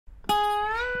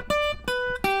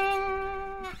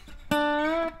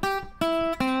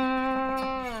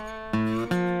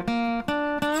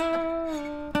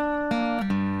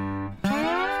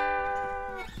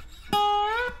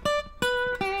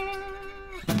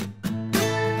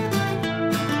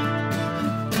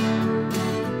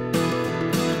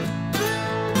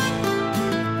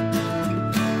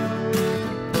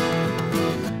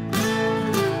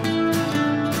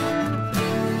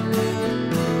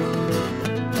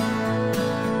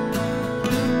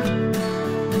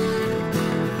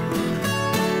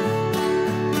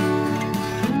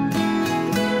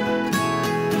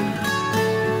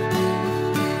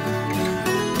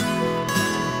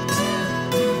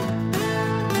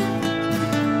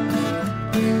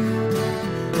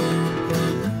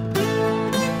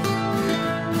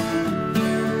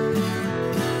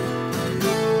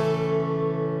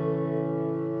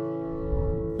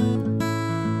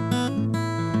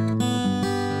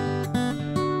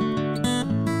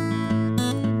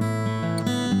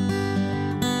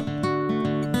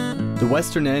The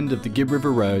western end of the Gibb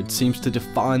River Road seems to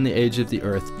define the age of the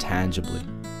earth tangibly.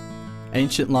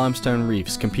 Ancient limestone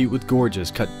reefs compete with gorges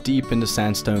cut deep into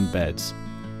sandstone beds,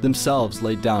 themselves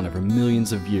laid down over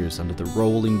millions of years under the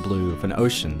rolling blue of an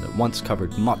ocean that once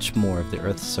covered much more of the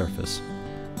Earth's surface.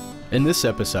 In this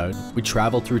episode, we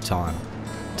travel through time,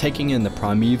 taking in the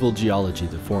primeval geology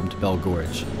that formed Bell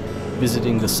Gorge,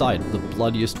 visiting the site of the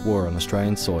bloodiest war on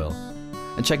Australian soil,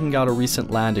 and checking out a recent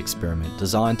land experiment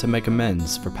designed to make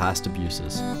amends for past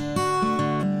abuses.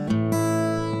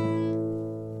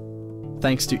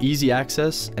 Thanks to easy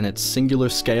access and its singular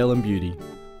scale and beauty,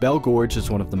 Bell Gorge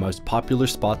is one of the most popular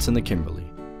spots in the Kimberley.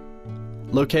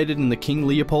 Located in the King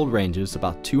Leopold Ranges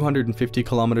about 250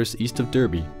 kilometers east of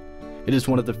Derby, it is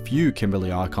one of the few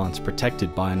Kimberley icons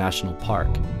protected by a national park.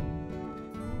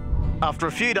 After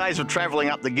a few days of travelling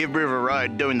up the Gibb River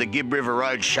Road doing the Gibb River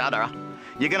Road shutter,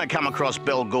 you're going to come across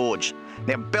Bell Gorge.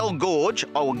 Now Bell Gorge,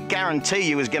 I will guarantee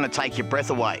you, is going to take your breath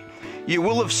away. You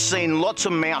will have seen lots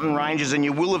of mountain ranges and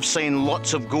you will have seen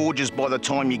lots of gorges by the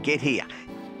time you get here.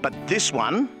 But this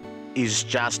one is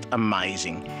just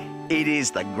amazing. It is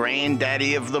the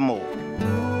granddaddy of them all.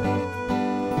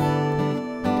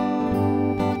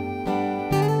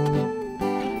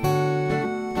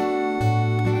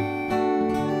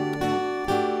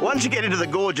 Once you get into the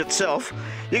gorge itself,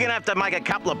 you're going to have to make a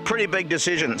couple of pretty big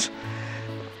decisions.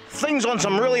 Things on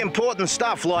some really important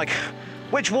stuff like,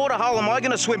 which waterhole am I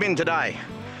going to swim in today?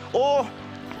 Or,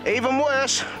 even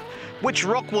worse, which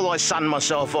rock will I sun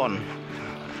myself on?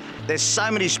 There's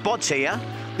so many spots here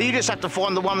that you just have to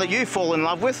find the one that you fall in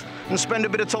love with and spend a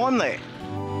bit of time there.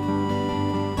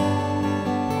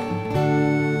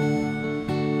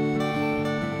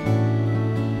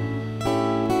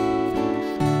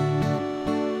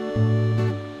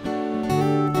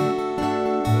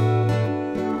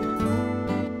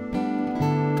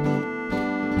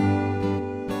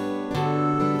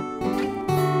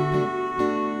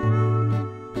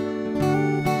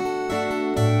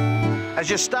 As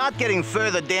you start getting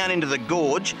further down into the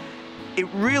gorge, it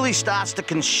really starts to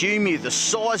consume you. The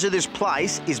size of this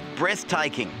place is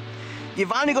breathtaking.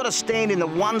 You've only got to stand in the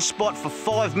one spot for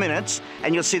 5 minutes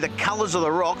and you'll see the colours of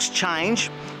the rocks change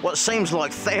what seems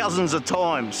like thousands of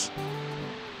times.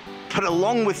 But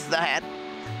along with that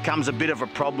comes a bit of a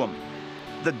problem.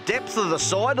 The depth of the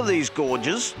side of these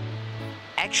gorges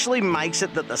actually makes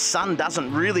it that the sun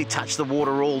doesn't really touch the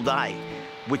water all day,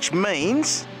 which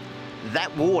means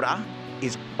that water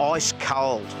is ice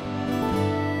cold.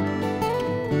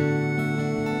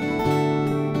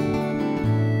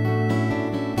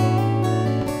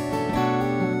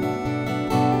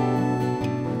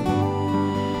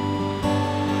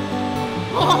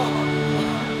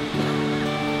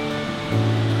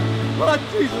 Oh,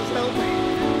 Jesus, help me.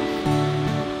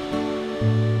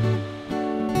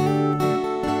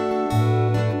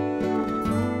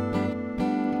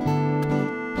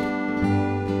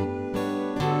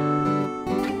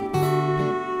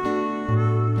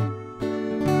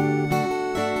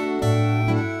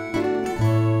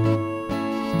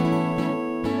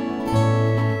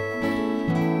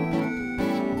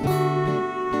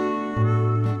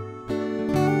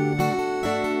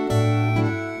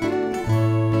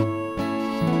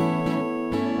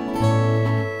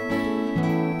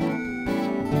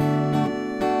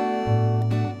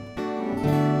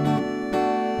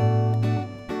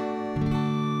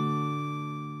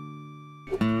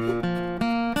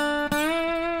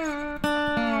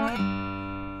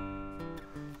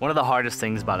 One of the hardest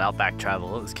things about outback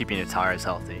travel is keeping your tires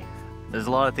healthy. There's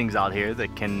a lot of things out here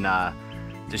that can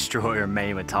destroy or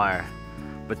maim a tire.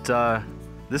 But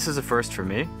this is a first for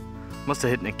me. Must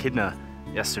have hit an echidna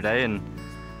yesterday and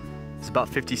it's about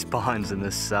 50 spines in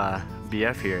this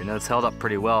BF here. Now it's held up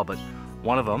pretty well, but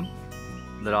one of them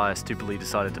that I stupidly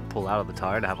decided to pull out of the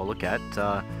tire to have a look at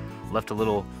left a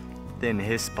little thin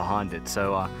hiss behind it.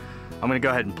 So I'm gonna go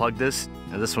ahead and plug this.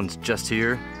 Now, this one's just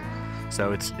here.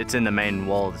 So it's in the main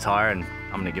wall of the tire and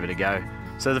I'm gonna give it a go.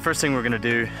 So the first thing we're gonna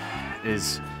do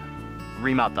is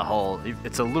remount the hole.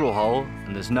 It's a little hole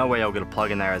and there's no way I'll get a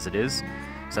plug in there as it is.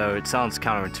 So it sounds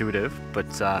counterintuitive, but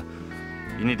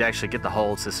you need to actually get the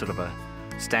hole to sort of a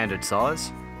standard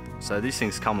size. So these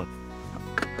things come with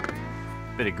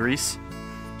a bit of grease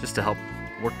just to help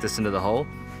work this into the hole.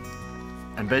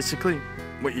 And basically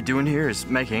what you're doing here is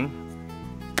making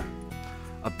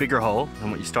a bigger hole than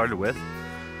what you started with,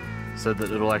 so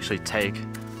that it'll actually take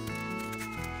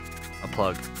a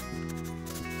plug.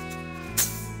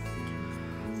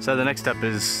 So the next step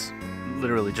is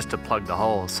literally just to plug the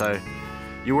hole. So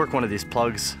you work one of these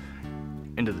plugs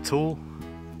into the tool,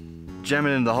 jam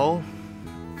it in the hole.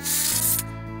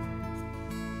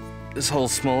 This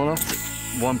hole's small enough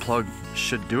one plug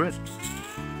should do it.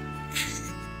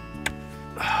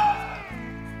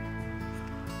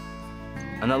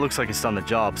 And that looks like it's done the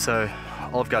job, so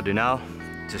all I've got to do now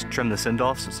is just trim this end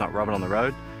off so it's not rubbing on the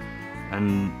road,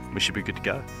 and we should be good to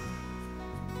go.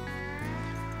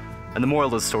 And the moral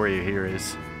of the story here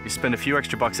is, you spend a few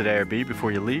extra bucks at ARB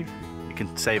before you leave, you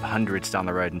can save hundreds down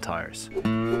the road in tires.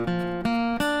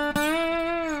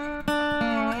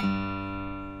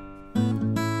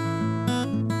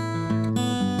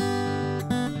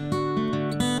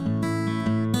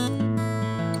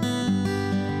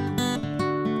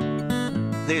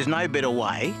 There's no better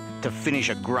way to finish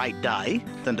a great day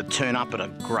than to turn up at a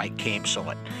great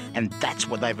campsite, and that's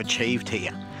what they've achieved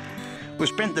here. We've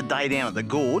spent the day down at the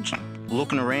gorge,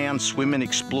 looking around, swimming,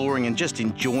 exploring and just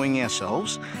enjoying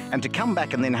ourselves, and to come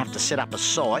back and then have to set up a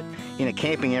site in a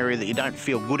camping area that you don't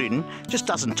feel good in just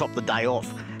doesn't top the day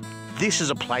off. This is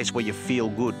a place where you feel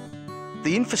good.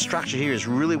 The infrastructure here is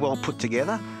really well put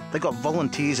together. They've got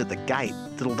volunteers at the gate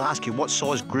that'll ask you what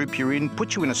size group you're in,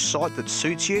 put you in a site that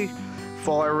suits you,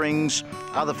 fire rings,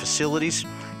 other facilities.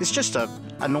 It's just a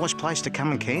nice place to come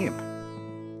and camp.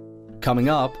 Coming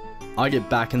up, I get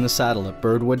back in the saddle at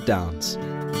Birdwood Downs.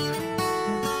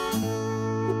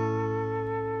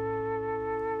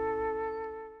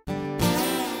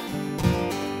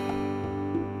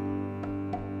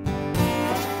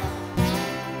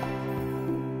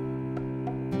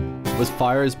 With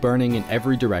fires burning in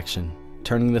every direction,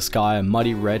 turning the sky a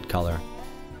muddy red color,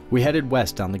 we headed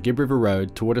west down the Gibb River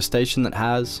Road toward a station that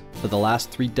has, for the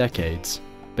last 3 decades,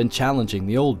 been challenging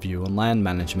the old view on land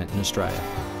management in Australia.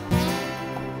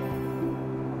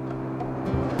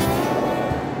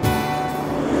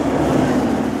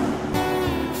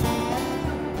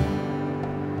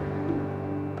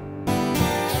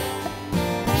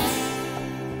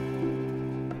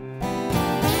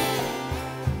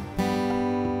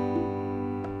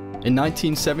 In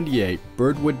 1978,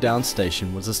 Birdwood Downs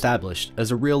Station was established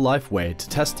as a real-life way to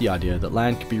test the idea that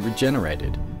land could be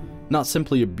regenerated, not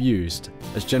simply abused,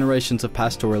 as generations of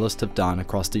pastoralists have done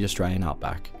across the Australian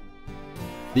outback.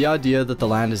 The idea that the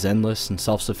land is endless and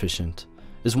self-sufficient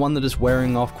is one that is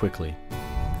wearing off quickly,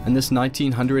 and this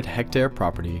 1,900-hectare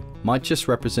property might just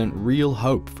represent real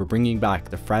hope for bringing back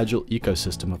the fragile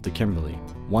ecosystem of the Kimberley,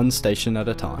 one station at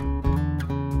a time.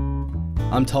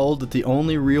 I'm told that the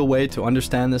only real way to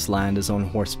understand this land is on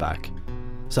horseback,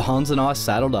 so Hans and I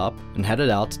saddled up and headed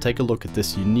out to take a look at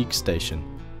this unique station,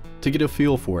 to get a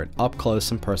feel for it up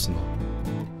close and personal.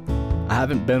 I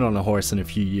haven't been on a horse in a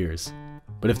few years,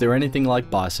 but if they're anything like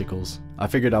bicycles, I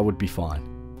figured I would be fine.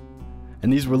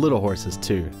 And these were little horses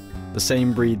too, the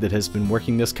same breed that has been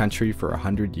working this country for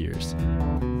 100 years.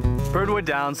 Birdwood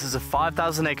Downs is a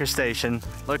 5,000-acre station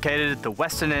located at the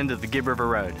western end of the Gibb River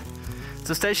Road. It's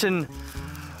a station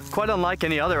quite unlike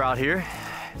any other out here.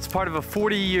 It's part of a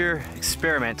 40-year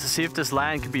experiment to see if this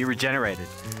land could be regenerated.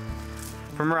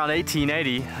 From around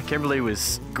 1880, Kimberley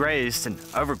was grazed and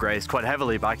overgrazed quite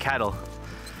heavily by cattle,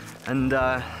 and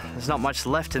there's not much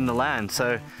left in the land,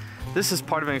 so this is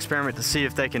part of an experiment to see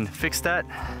if they can fix that,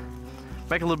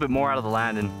 make a little bit more out of the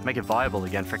land and make it viable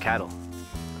again for cattle.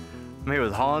 I'm here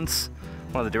with Hans,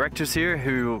 one of the directors here,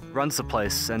 who runs the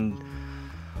place, and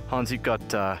Hans, you've got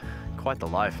quite the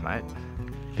life, mate.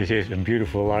 This is a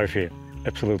beautiful life here,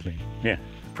 absolutely, yeah.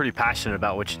 Pretty passionate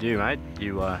about what you do, mate.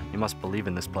 You must believe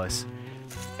in this place.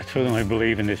 I certainly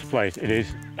believe in this place. It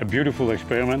is a beautiful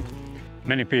experiment.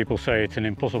 Many people say it's an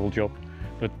impossible job,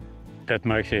 but that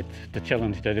makes it the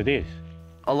challenge that it is.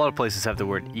 A lot of places have the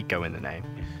word eco in the name.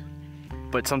 Yes.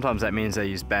 But sometimes that means they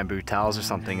use bamboo towels or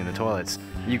something in the toilets.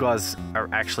 You guys are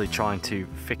actually trying to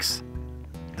fix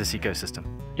this ecosystem.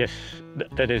 Yes,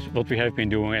 that is what we have been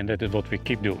doing, and that is what we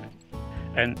keep doing.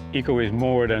 And eco is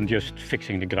more than just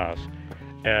fixing the grass.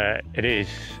 It is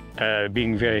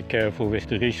being very careful with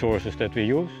the resources that we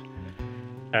use.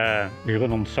 We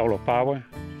run on solar power,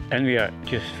 and we are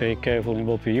just very careful in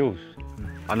what we use.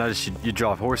 I noticed you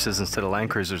drive horses instead of Land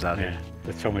Cruisers out here. Yeah,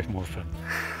 that's so much more fun.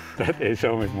 That is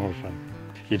so much more fun.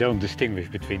 You don't distinguish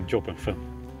between job and fun,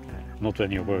 not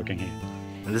when you're working here.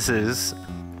 And this is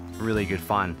really good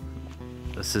fun.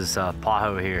 This is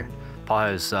Paho here.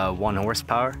 Paho's 1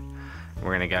 horsepower.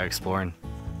 We're gonna go exploring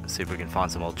and see if we can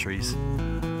find some old trees.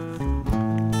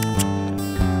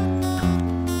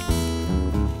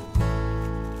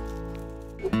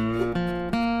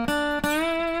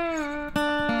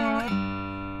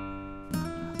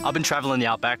 I've been traveling the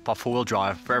outback by 4-wheel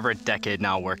drive for over a decade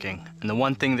now working, and the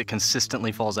one thing that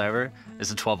consistently falls over is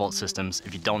the 12-volt systems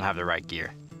if you don't have the right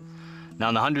gear. Now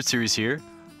in the 100 series here,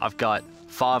 I've got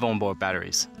 5 onboard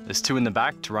batteries. There's 2 in the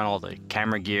back to run all the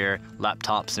camera gear,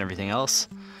 laptops and everything else.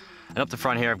 And up the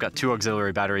front here, I've got 2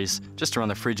 auxiliary batteries just to run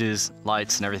the fridges,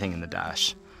 lights, and everything in the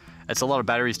dash. It's a lot of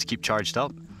batteries to keep charged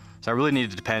up, so I really need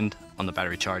to depend on the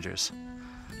battery chargers.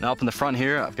 Now up in the front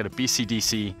here, I've got a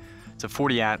BC-DC. It's a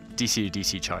 40 amp DC to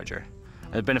DC charger.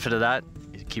 And the benefit of that,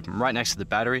 you keep them right next to the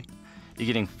battery. You're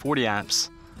getting 40 amps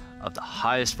of the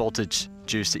highest voltage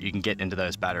juice that you can get into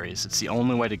those batteries. It's the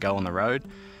only way to go on the road.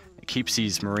 It keeps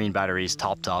these marine batteries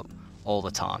topped up all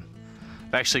the time.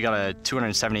 I've actually got a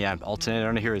 270 amp alternator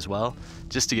under here as well,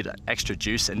 just to get extra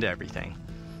juice into everything.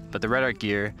 But the Red Arc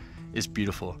gear is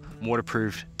beautiful,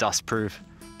 waterproof, dustproof,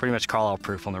 pretty much Carlisle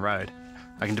proof on the road.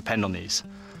 I can depend on these.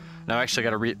 Now I actually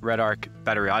got a Red Arc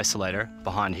battery isolator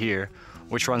behind here,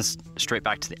 which runs straight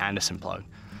back to the Anderson plug.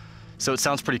 So it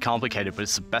sounds pretty complicated, but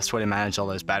it's the best way to manage all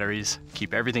those batteries,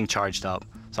 keep everything charged up,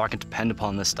 so I can depend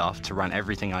upon this stuff to run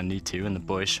everything I need to in the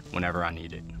bush whenever I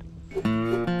need it.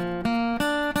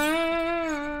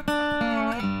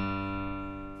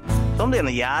 So I'm down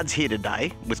the yards here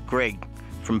today with Greg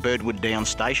from Birdwood Downs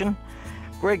Station.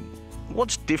 Greg,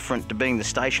 what's different to being the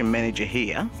station manager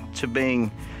here to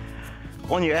being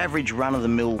on your average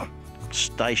run-of-the-mill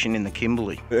station in the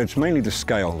Kimberley? It's mainly the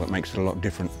scale that makes it a lot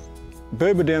different.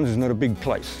 Birdwood Downs is not a big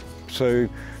place, so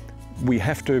we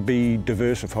have to be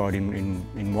diversified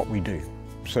in what we do.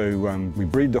 So we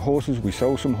breed the horses, we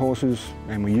sell some horses,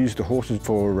 and we use the horses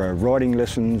for riding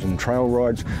lessons and trail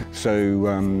rides.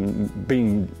 So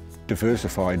being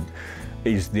diversified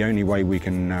is the only way we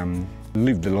can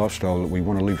live the lifestyle that we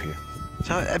want to live here.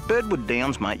 So at Birdwood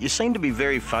Downs, mate, you seem to be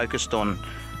very focused on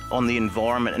the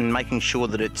environment and making sure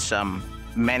that it's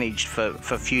managed for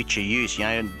future use, you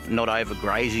know, not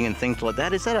overgrazing and things like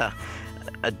that. Is that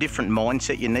a different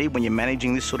mindset you need when you're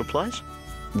managing this sort of place?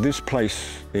 This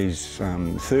place is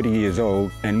 30 years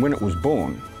old, and when it was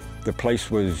born, the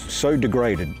place was so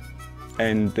degraded,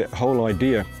 and the whole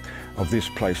idea of this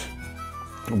place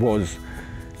was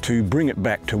to bring it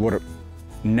back to what it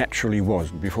naturally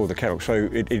was before the cattle. So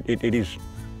it is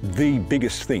the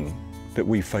biggest thing that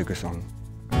we focus on.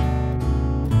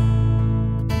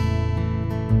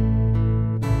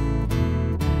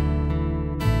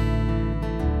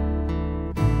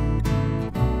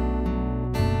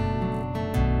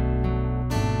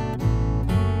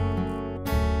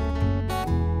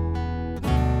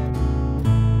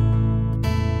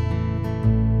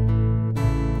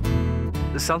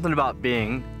 There's something about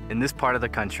being in this part of the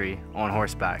country on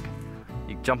horseback.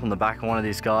 You jump on the back of one of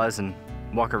these guys and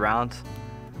walk around.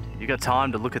 You got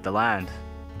time to look at the land,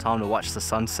 time to watch the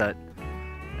sunset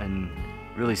and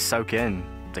really soak in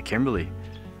the Kimberley.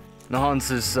 Now Hans,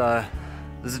 there's a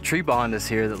tree behind us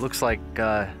here that looks like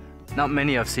not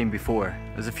many I've seen before.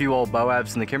 There's a few old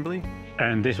boabs in the Kimberley.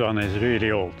 And this one is really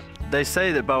old. They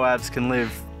say that boabs can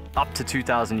live up to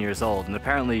 2,000 years old, and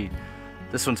apparently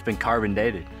this one's been carbon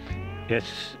dated.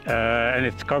 Yes, and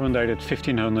it's carbon dated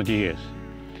 1,500 years,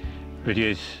 which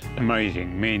is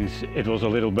amazing. Means it was a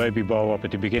little baby boab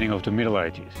at the beginning of the Middle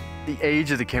Ages. The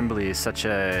age of the Kimberley is such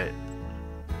a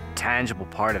tangible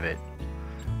part of it,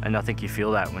 and I think you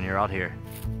feel that when you're out here.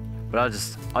 But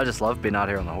I just love being out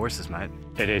here on the horses, mate.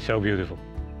 It is so beautiful.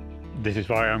 This is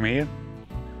why I'm here.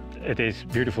 It is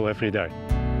beautiful every day.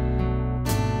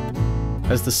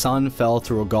 As the sun fell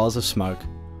through a gauze of smoke,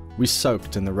 we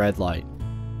soaked in the red light,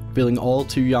 feeling all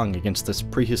too young against this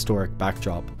prehistoric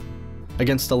backdrop,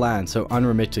 against a land so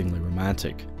unremittingly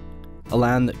romantic, a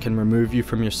land that can remove you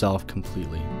from yourself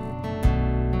completely.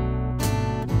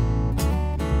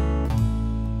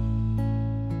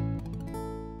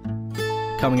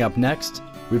 Coming up next,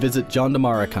 we visit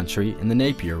Jandamarra country in the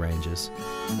Napier Ranges.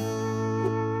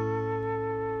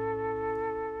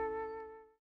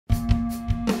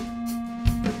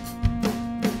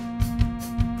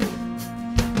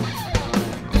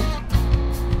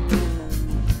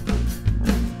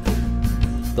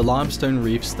 The limestone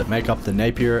reefs that make up the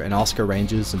Napier and Oscar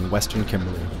Ranges in the western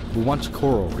Kimberley were once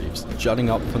coral reefs jutting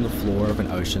up from the floor of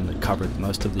an ocean that covered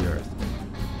most of the earth.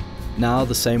 Now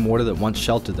the same water that once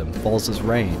sheltered them falls as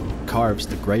rain and carves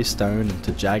the grey stone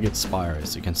into jagged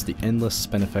spires against the endless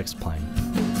spinifex plain.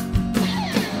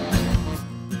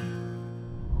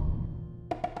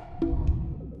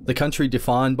 The country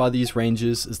defined by these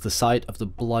ranges is the site of the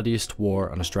bloodiest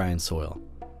war on Australian soil.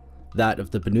 That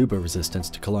of the Bonuba resistance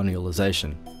to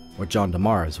colonialisation, or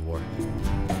Jandamarra's war.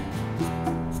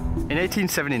 In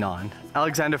 1879,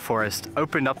 Alexander Forrest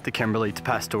opened up the Kimberley to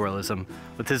pastoralism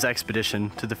with his expedition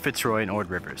to the Fitzroy and Ord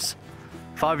rivers.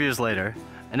 5 years later,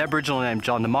 an Aboriginal named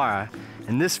Jandamarra,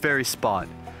 in this very spot,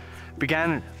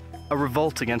 began a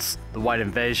revolt against the white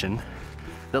invasion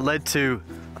that led to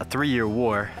a 3-year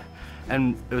war,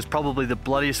 and it was probably the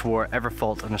bloodiest war ever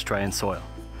fought on Australian soil.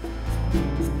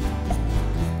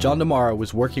 Jandamarra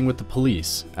was working with the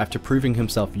police after proving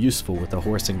himself useful with a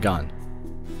horse and gun.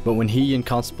 But when he and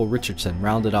Constable Richardson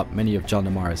rounded up many of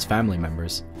Jandamarra's family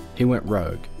members, he went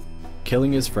rogue,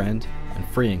 killing his friend and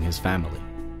freeing his family.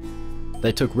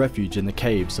 They took refuge in the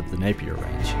caves of the Napier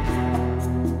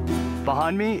Range.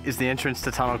 Behind me is the entrance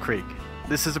to Tunnel Creek.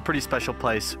 This is a pretty special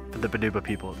place for the Bunuba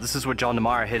people. This is where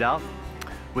Jandamarra hid out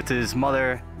with his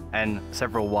mother and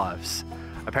several wives.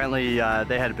 Apparently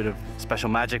they had a bit of special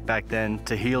magic back then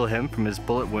to heal him from his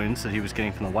bullet wounds that he was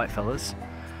getting from the white fellas.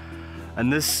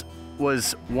 And this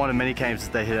was one of many caves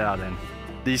that they hid out in.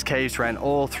 These caves ran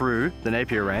all through the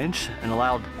Napier Range and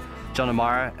allowed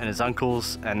Jandamarra and his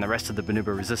uncles and the rest of the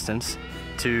Bunuba resistance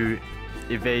to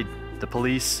evade the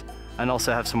police and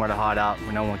also have somewhere to hide out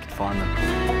where no one could find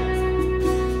them.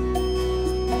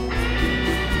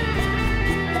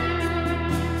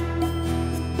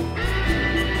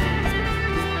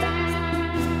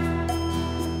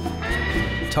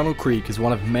 Tunnel Creek is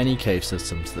one of many cave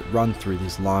systems that run through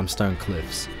these limestone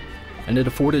cliffs, and it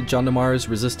afforded Jandamarra's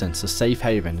resistance a safe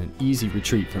haven and easy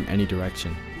retreat from any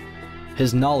direction.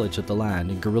 His knowledge of the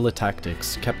land and guerrilla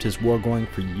tactics kept his war going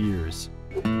for years.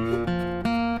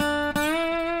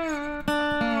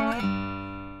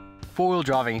 Four-wheel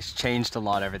driving has changed a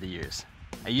lot over the years.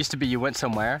 It used to be you went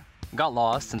somewhere, got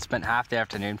lost, and spent half the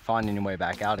afternoon finding your way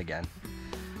back out again.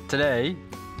 Today,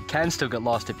 you can still get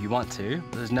lost if you want to,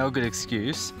 but there's no good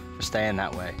excuse for staying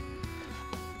that way.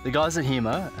 The guys at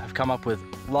HEMA have come up with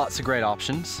lots of great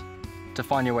options to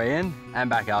find your way in and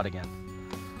back out again.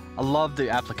 I love the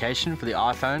application for the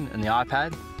iPhone and the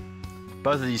iPad.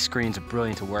 Both of these screens are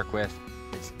brilliant to work with.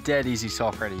 It's dead easy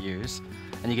software to use,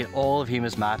 and you get all of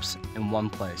HEMA's maps in one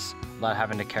place without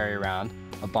having to carry around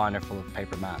a binder full of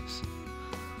paper maps.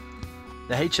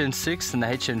 The HN6 and the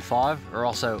HN5 are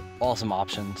also awesome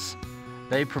options.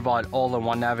 They provide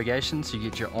all-in-one navigation, so you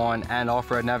get your on and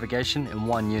off-road navigation in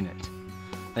one unit.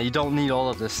 Now you don't need all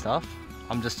of this stuff.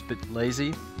 I'm just a bit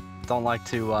lazy, don't like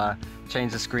to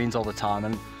change the screens all the time,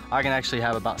 and I can actually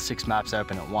have about 6 maps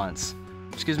open at once,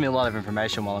 which gives me a lot of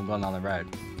information while I'm going on the road.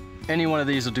 Any one of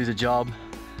these will do the job,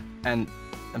 and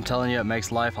I'm telling you, it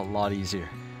makes life a lot easier.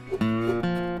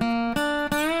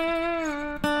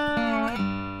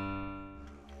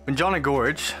 Windjana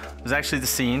Gorge was actually the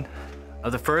scene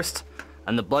of the first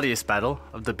and the bloodiest battle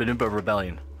of the Bunuba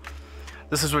Rebellion.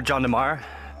 This is where Jandamarra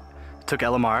took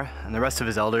Elamar and the rest of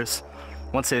his elders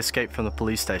once they escaped from the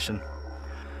police station.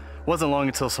 It wasn't long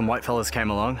until some white fellas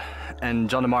came along, and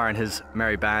Jandamarra and his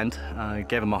merry band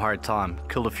gave them a hard time,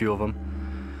 killed a few of them,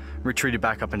 retreated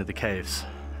back up into the caves.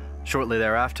 Shortly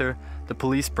thereafter, the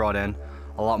police brought in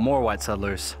a lot more white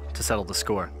settlers to settle the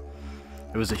score.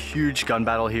 It was a huge gun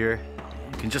battle here.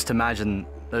 You can just imagine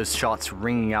those shots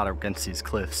ringing out against these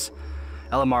cliffs.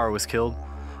 Elamar was killed,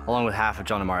 along with half of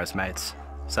Jandamarra's mates.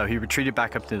 So he retreated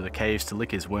back up into the caves to lick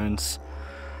his wounds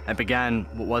and began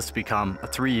what was to become a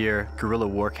 3-year guerrilla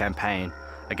war campaign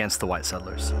against the white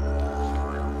settlers.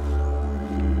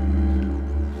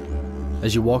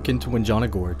 As you walk into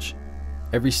Windjana Gorge,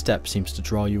 every step seems to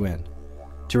draw you in,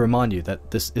 to remind you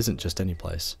that this isn't just any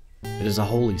place. It is a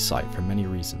holy site for many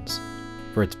reasons.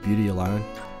 For its beauty alone,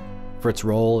 for its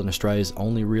role in Australia's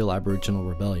only real Aboriginal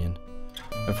rebellion,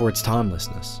 and for its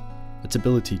timelessness, its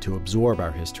ability to absorb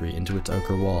our history into its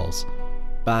ochre walls,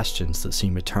 bastions that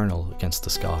seem eternal against the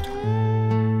sky.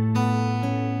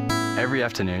 Every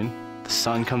afternoon, the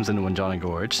sun comes into Windjana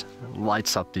Gorge and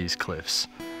lights up these cliffs.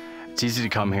 It's easy to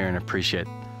come here and appreciate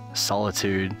the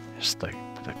solitude, just the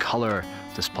color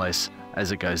of this place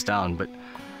as it goes down, but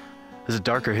there's a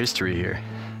darker history here.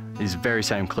 These very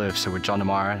same cliffs are where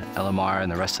Jandamarra, Elamar,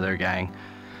 and the rest of their gang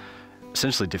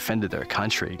essentially defended their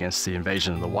country against the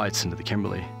invasion of the whites into the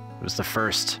Kimberley. It was the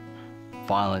first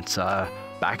violent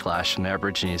backlash from the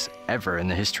Aborigines ever in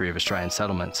the history of Australian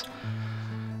settlements.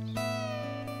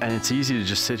 And it's easy to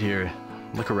just sit here,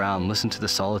 look around, listen to the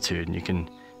solitude, and you can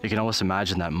almost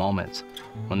imagine that moment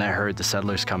when they heard the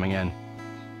settlers coming in.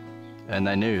 And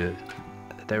they knew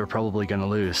that they were probably going to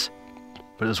lose.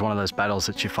 But it was one of those battles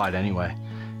that you fight anyway.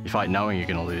 You fight knowing you're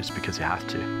going to lose because you have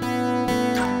to.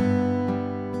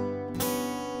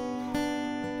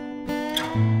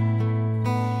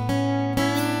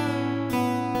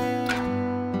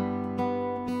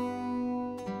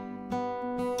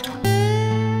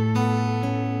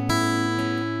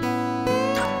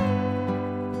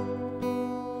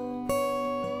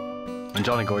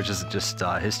 Windjana Gorge isn't just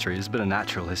history, there's a bit of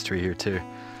natural history here too.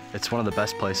 It's one of the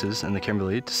best places in the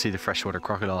Kimberley to see the freshwater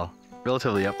crocodile,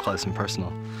 relatively up close and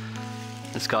personal.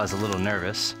 This guy's a little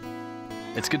nervous.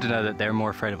 It's good to know that they're more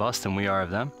afraid of us than we are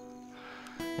of them.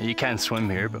 You can swim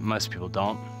here, but most people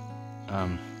don't.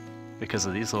 because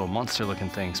of these little monster looking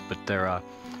things, but they're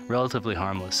relatively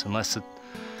harmless. Unless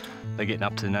they're getting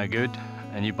up to no good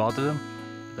and you bother them,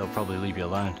 they'll probably leave you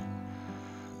alone.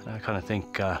 And I kind of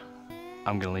think I'm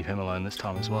going to leave him alone this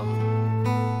time as well.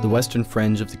 The western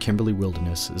fringe of the Kimberley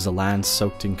wilderness is a land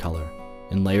soaked in colour,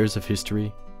 in layers of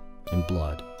history, in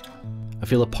blood. I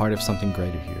feel a part of something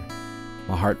greater here.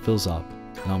 My heart fills up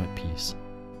and I'm at peace.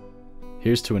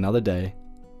 Here's to another day,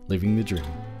 living the dream.